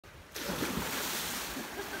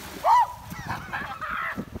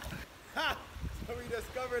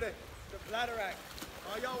discovered it, the Bladderwrack.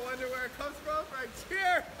 Oh, y'all wonder where it comes from? Right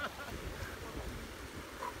here.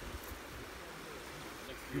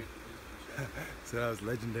 So that was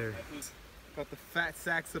legendary. Got the fat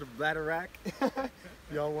sacks of the Bladderwrack.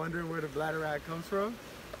 Y'all wondering where the Bladderwrack comes from?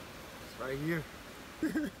 It's right here.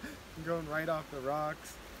 Going right off the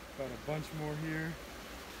rocks. Got a bunch more here.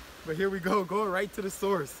 But here we go, going right to the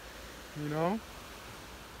source. You know?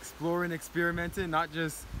 Exploring, experimenting, not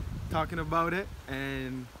just talking about it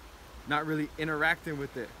and not really interacting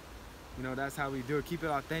with it. You know, that's how we do it. Keep it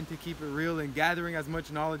authentic, keep it real, and gathering as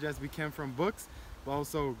much knowledge as we can from books, but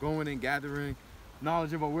also going and gathering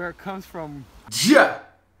knowledge about where it comes from. Ja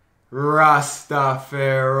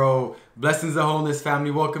Rastafaro. Blessings of wholeness,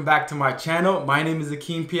 family. Welcome back to my channel. My name is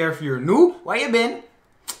Akeem Pierre. If you're new, where you been?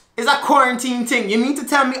 It's a quarantine thing. You mean to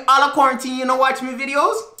tell me all of quarantine you don't watch me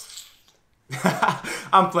videos?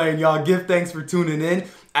 I'm playing, y'all. Give thanks for tuning in.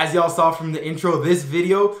 As y'all saw from the intro, this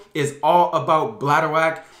video is all about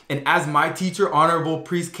Bladderwrack. And as my teacher, Honorable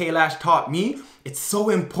Priest Kailash, taught me, it's so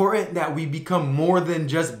important that we become more than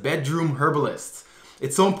just bedroom herbalists.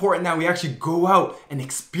 It's so important that we actually go out and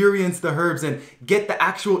experience the herbs and get the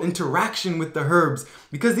actual interaction with the herbs,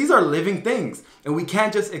 because these are living things and we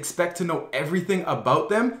can't just expect to know everything about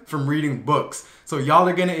them from reading books. So y'all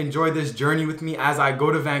are gonna enjoy this journey with me as I go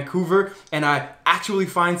to Vancouver and I actually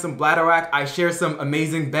find some Bladderwrack. I share some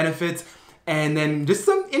amazing benefits and then just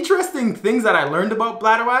some interesting things that I learned about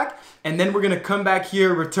Bladderwrack. And then we're gonna come back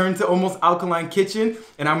here, return to Almost Alkaline Kitchen,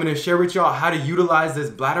 and I'm gonna share with y'all how to utilize this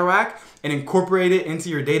Bladderwrack and incorporate it into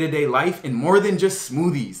your day-to-day life in more than just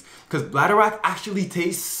smoothies, because Bladderwrack actually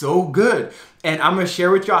tastes so good. And I'm gonna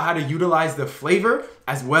share with y'all how to utilize the flavor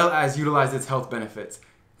as well as utilize its health benefits.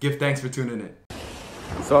 Give thanks for tuning in.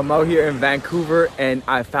 So I'm out here in Vancouver and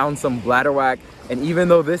I found some Bladderwrack, and even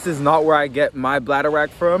though this is not where I get my Bladderwrack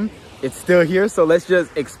from, it's still here. So let's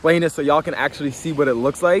just explain it so y'all can actually see what it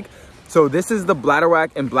looks like. So this is the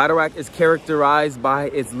Bladderwrack, and Bladderwrack is characterized by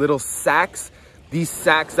its little sacs, these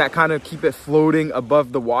sacs that kind of keep it floating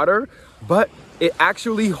above the water, but it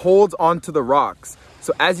actually holds onto the rocks.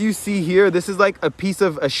 So as you see here, this is like a piece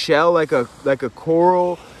of a shell, like a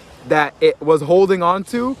coral that it was holding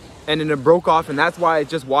onto, and then it broke off, and that's why it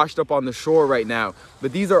just washed up on the shore right now.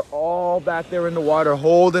 But these are all back there in the water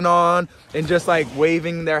holding on and just like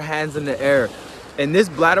waving their hands in the air. And this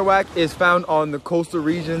Bladderwrack is found on the coastal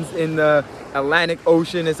regions in the Atlantic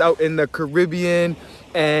Ocean. It's out in the Caribbean,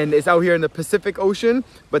 and it's out here in the Pacific Ocean.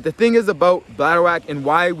 But the thing is about Bladderwrack and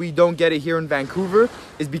why we don't get it here in Vancouver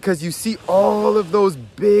is because you see all of those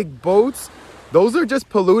big boats. Those are just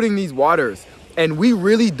polluting these waters. And we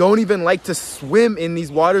really don't even like to swim in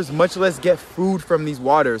these waters, much less get food from these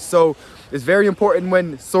waters. So it's very important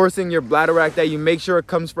when sourcing your Bladderwrack that you make sure it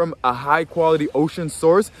comes from a high quality ocean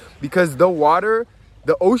source, because the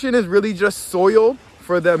ocean is really just soil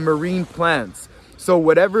for the marine plants. So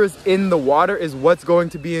whatever is in the water is what's going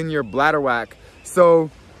to be in your Bladderwrack. So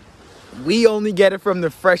we only get it from the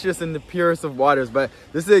freshest and the purest of waters, but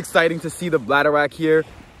this is exciting to see the Bladderwrack here.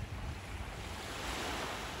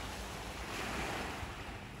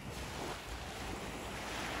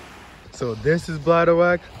 So this is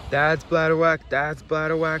Bladderwrack, that's Bladderwrack, that's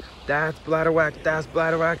Bladderwrack, that's Bladderwrack, that's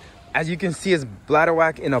Bladderwrack. As you can see, it's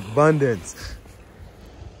Bladderwrack in abundance.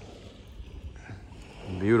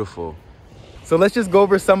 Beautiful. So let's just go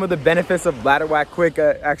over some of the benefits of Bladderwrack quick.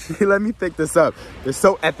 Actually, let me pick this up. It's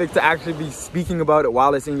so epic to actually be speaking about it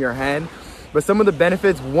while it's in your hand. But some of the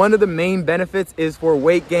benefits, one of the main benefits is for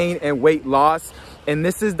weight gain and weight loss. And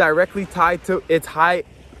this is directly tied to its high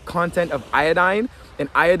content of iodine. And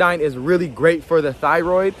iodine is really great for the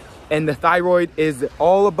thyroid. And the thyroid is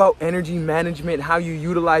all about energy management, how you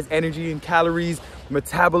utilize energy and calories,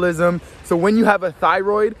 metabolism. So when you have a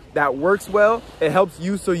thyroid that works well, it helps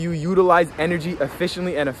you so you utilize energy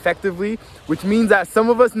efficiently and effectively, which means that some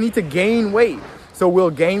of us need to gain weight. So we'll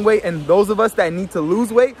gain weight, and those of us that need to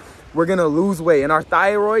lose weight, we're gonna lose weight. And our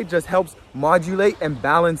thyroid just helps modulate and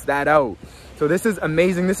balance that out. So this is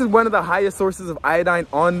amazing. This is one of the highest sources of iodine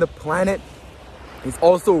on the planet. It's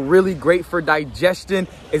also really great for digestion.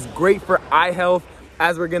 It's great for eye health.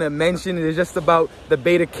 As we're gonna mention, it is just about the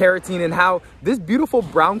beta carotene and how this beautiful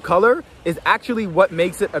brown color is actually what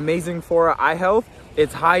makes it amazing for our eye health.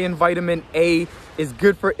 It's high in vitamin A, it's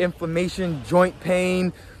good for inflammation, joint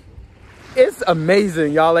pain. It's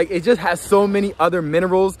amazing, y'all. Like, it just has so many other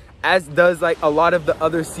minerals, as does like a lot of the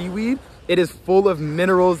other seaweed. It is full of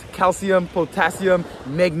minerals, calcium, potassium,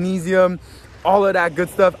 magnesium, all of that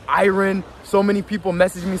good stuff, iron. So many people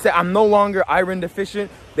message me, say I'm no longer iron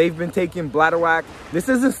deficient. They've been taking Bladderwrack. This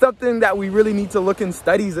isn't something that we really need to look in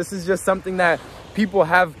studies. This is just something that people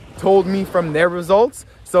have told me from their results.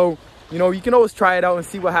 So, you know, you can always try it out and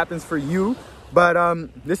see what happens for you. But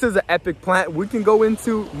this is an epic plant. We can go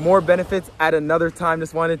into more benefits at another time.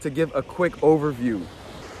 Just wanted to give a quick overview.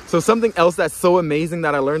 So something else that's so amazing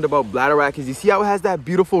that I learned about bladderwrack is you see how it has that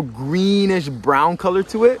beautiful greenish brown color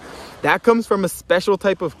to it? That comes from a special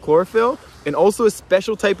type of chlorophyll and also a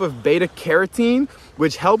special type of beta carotene,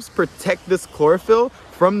 which helps protect this chlorophyll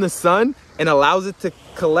from the sun and allows it to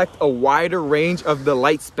collect a wider range of the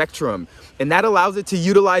light spectrum. And that allows it to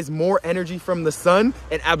utilize more energy from the sun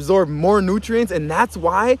and absorb more nutrients. And that's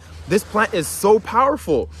why this plant is so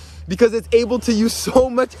powerful, because it's able to use so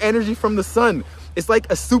much energy from the sun. It's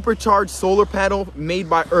like a supercharged solar panel made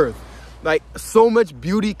by Earth. Like, so much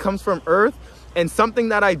beauty comes from Earth. And something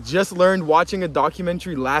that I just learned watching a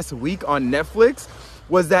documentary last week on Netflix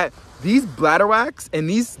was that these bladderwracks and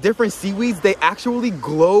these different seaweeds, they actually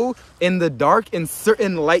glow in the dark in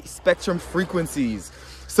certain light spectrum frequencies.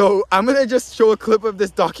 So I'm gonna just show a clip of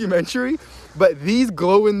this documentary, but these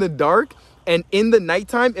glow in the dark, and in the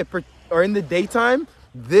nighttime or in the daytime,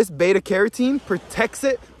 this beta carotene protects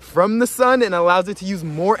it from the sun and allows it to use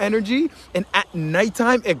more energy, and at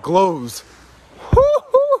nighttime it glows.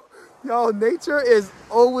 Yo, nature is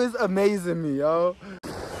always amazing me, yo.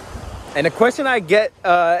 And a question I get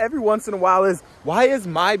every once in a while is, why is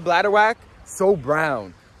my bladderwrack so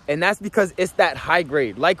brown? And that's because it's that high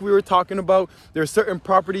grade. Like we were talking about, there are certain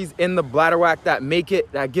properties in the bladderwrack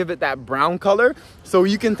that give it that brown color. So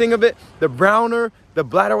you can think of it, the browner the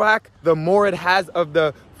bladderwrack, the more it has of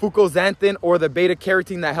the fucoxanthin or the beta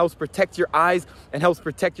carotene that helps protect your eyes and helps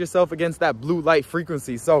protect yourself against that blue light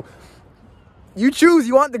frequency. So you choose,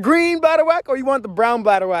 you want the green bladderwrack or you want the brown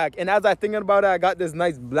bladderwrack? And as I thinking about it, I got this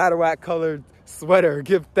nice bladderwrack colored sweater.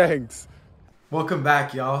 Give thanks. Welcome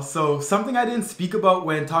back, y'all. So something I didn't speak about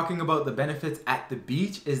when talking about the benefits at the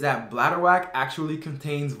beach is that bladderwrack actually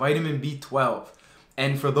contains vitamin B12.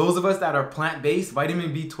 And for those of us that are plant-based,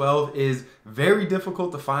 vitamin B12 is very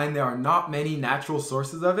difficult to find. There are not many natural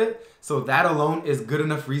sources of it. So that alone is good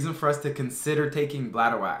enough reason for us to consider taking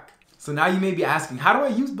bladderwrack. So now you may be asking, how do I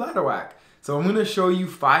use bladderwrack? So I'm gonna show you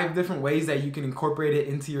 5 different ways that you can incorporate it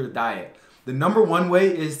into your diet. The number one way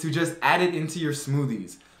is to just add it into your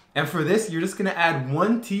smoothies. And for this, you're just gonna add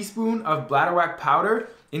 1 teaspoon of bladderwrack powder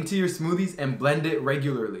into your smoothies and blend it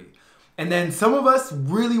regularly. And then some of us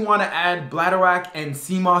really wanna add bladderwrack and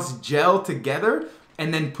Seamoss gel together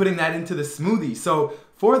and then putting that into the smoothie. So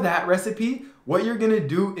for that recipe, what you're gonna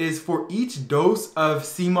do is for each dose of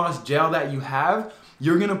Seamoss gel that you have,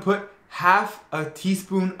 you're gonna put half a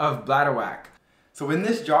teaspoon of bladderwrack. So in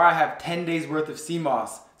this jar, I have 10 days worth of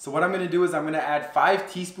Seamoss. So what I'm gonna do is I'm gonna add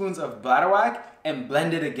 5 teaspoons of bladderwrack and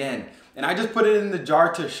blend it again. And I just put it in the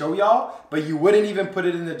jar to show y'all, but you wouldn't even put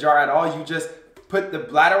it in the jar at all. You just put the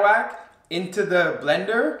bladderwrack into the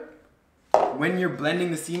blender when you're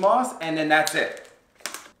blending the Seamoss, and then that's it.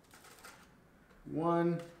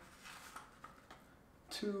 1,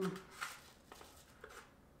 2,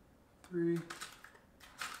 3,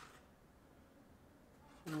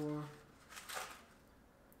 4,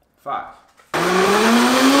 5.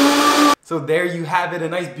 So there you have it, a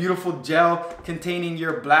nice beautiful gel containing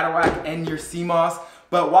your bladderwrack and your Seamoss.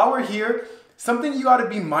 But while we're here, something you gotta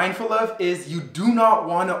be mindful of is you do not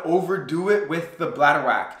wanna overdo it with the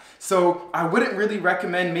bladderwrack. So I wouldn't really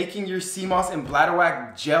recommend making your Seamoss and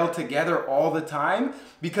bladderwrack gel together all the time,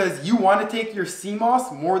 because you wanna take your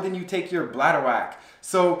Seamoss more than you take your bladderwrack.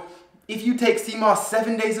 So if you take Seamoss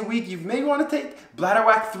 7 days a week, you may want to take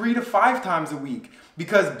bladderwrack 3 to 5 times a week,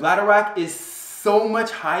 because bladderwrack is so much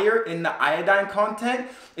higher in the iodine content.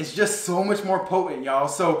 It's just so much more potent, y'all.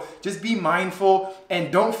 So just be mindful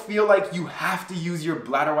and don't feel like you have to use your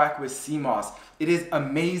bladderwrack with Seamoss. It is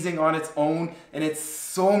amazing on its own, and it's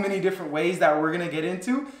so many different ways that we're gonna get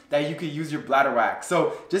into that you could use your bladderwrack.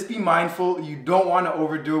 So just be mindful. You don't want to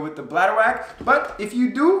overdo it with the bladderwrack, but if you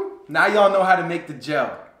do, now y'all know how to make the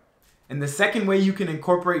gel. And the second way you can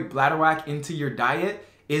incorporate bladderwrack into your diet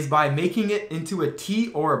is by making it into a tea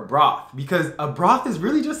or a broth, because a broth is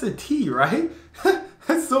really just a tea, right?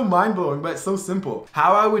 That's so mind-blowing, but so simple.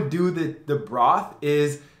 How I would do the broth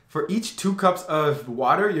is for each 2 cups of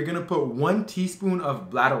water, you're gonna put 1 teaspoon of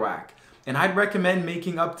bladderwrack. And I'd recommend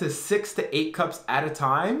making up to 6 to 8 cups at a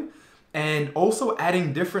time, and also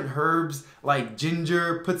adding different herbs like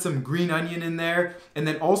ginger, put some green onion in there, and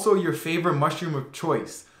then also your favorite mushroom of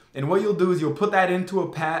choice. And what you'll do is you'll put that into a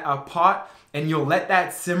pot and you'll let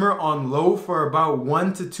that simmer on low for about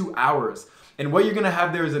 1 to 2 hours. And what you're gonna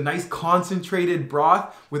have there is a nice concentrated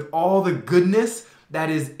broth with all the goodness that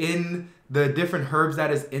is in the different herbs that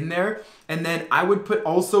is in there. And then I would put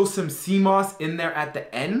also some Seamoss in there at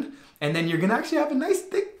the end. And then you're gonna actually have a nice,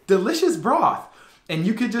 thick, delicious broth. And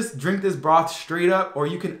you could just drink this broth straight up, or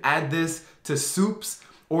you can add this to soups,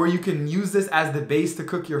 or you can use this as the base to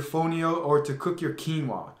cook your fonio or to cook your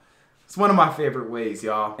quinoa. It's one of my favorite ways,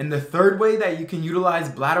 y'all. And the third way that you can utilize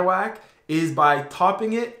Bladderwrack is by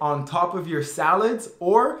topping it on top of your salads,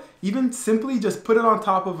 or even simply just put it on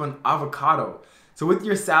top of an avocado. So with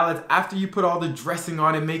your salads, after you put all the dressing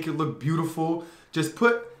on and make it look beautiful, just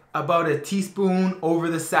put about a teaspoon over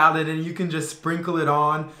the salad and you can just sprinkle it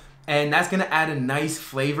on, and that's gonna add a nice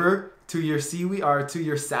flavor to your seaweed or to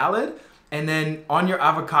your salad. And then on your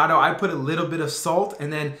avocado, I put a little bit of salt,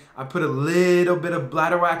 and then I put a little bit of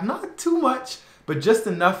Bladderwrack, not too much, but just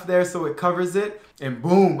enough there so it covers it. And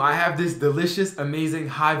boom, I have this delicious, amazing,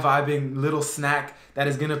 high-vibing little snack that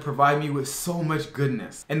is gonna provide me with so much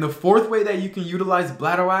goodness. And the fourth way that you can utilize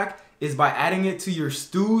Bladderwrack is by adding it to your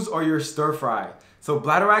stews or your stir fry. So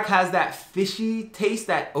Bladderwrack has that fishy taste,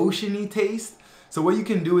 that oceany taste. So what you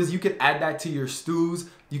can do is you can add that to your stews,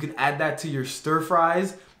 you can add that to your stir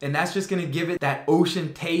fries, and that's just gonna give it that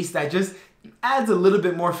ocean taste that just adds a little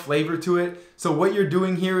bit more flavor to it. So what you're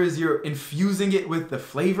doing here is you're infusing it with the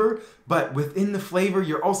flavor, but within the flavor,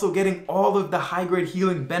 you're also getting all of the high-grade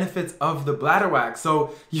healing benefits of the Bladderwrack.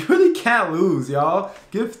 So you really can't lose, y'all.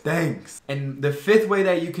 Give thanks. And the fifth way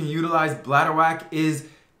that you can utilize Bladderwrack is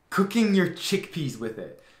cooking your chickpeas with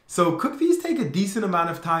it. So chickpeas take a decent amount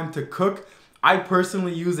of time to cook. I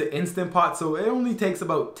personally use an Instant Pot, so it only takes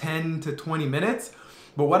about 10 to 20 minutes.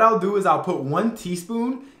 But what I'll do is I'll put 1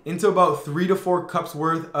 teaspoon into about 3 to 4 cups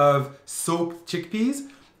worth of soaked chickpeas,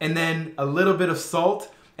 and then a little bit of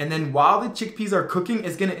salt. And then while the chickpeas are cooking,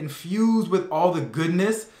 it's gonna infuse with all the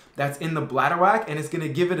goodness that's in the Bladderwrack, and it's gonna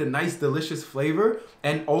give it a nice, delicious flavor.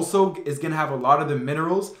 And also it's gonna have a lot of the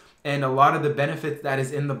minerals and a lot of the benefits that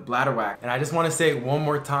is in the Bladderwrack. And I just wanna say it one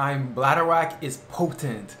more time, Bladderwrack is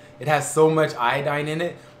potent. It has so much iodine in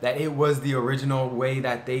it that it was the original way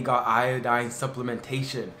that they got iodine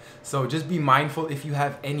supplementation. So just be mindful if you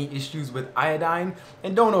have any issues with iodine,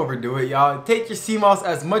 and don't overdo it, y'all. Take your Seamoss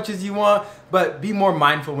as much as you want, but be more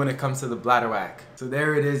mindful when it comes to the Bladderwrack. So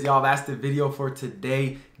there it is, y'all. That's the video for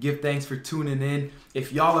today. Give thanks for tuning in.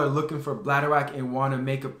 If y'all are looking for Bladderwrack and want to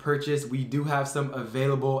make a purchase, we do have some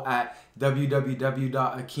available at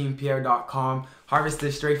www.akimpierre.com. Harvest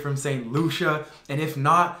it straight from Saint Lucia. And if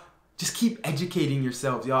not, just keep educating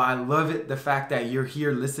yourselves, y'all. I love it, the fact that you're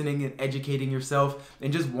here listening and educating yourself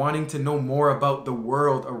and just wanting to know more about the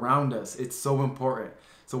world around us. It's so important.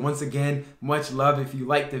 So once again, much love. If you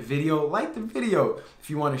like the video, like the video. If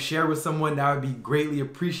you want to share with someone, that would be greatly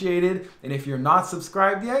appreciated. And if you're not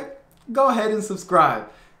subscribed yet, go ahead and subscribe.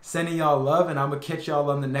 Sending y'all love, and I'm going to catch y'all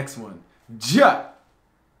on the next one. Ja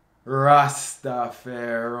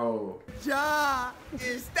Rastafaro. Jah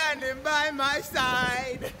is standing by my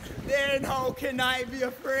side. Then how can I be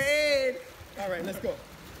afraid? All right, let's go.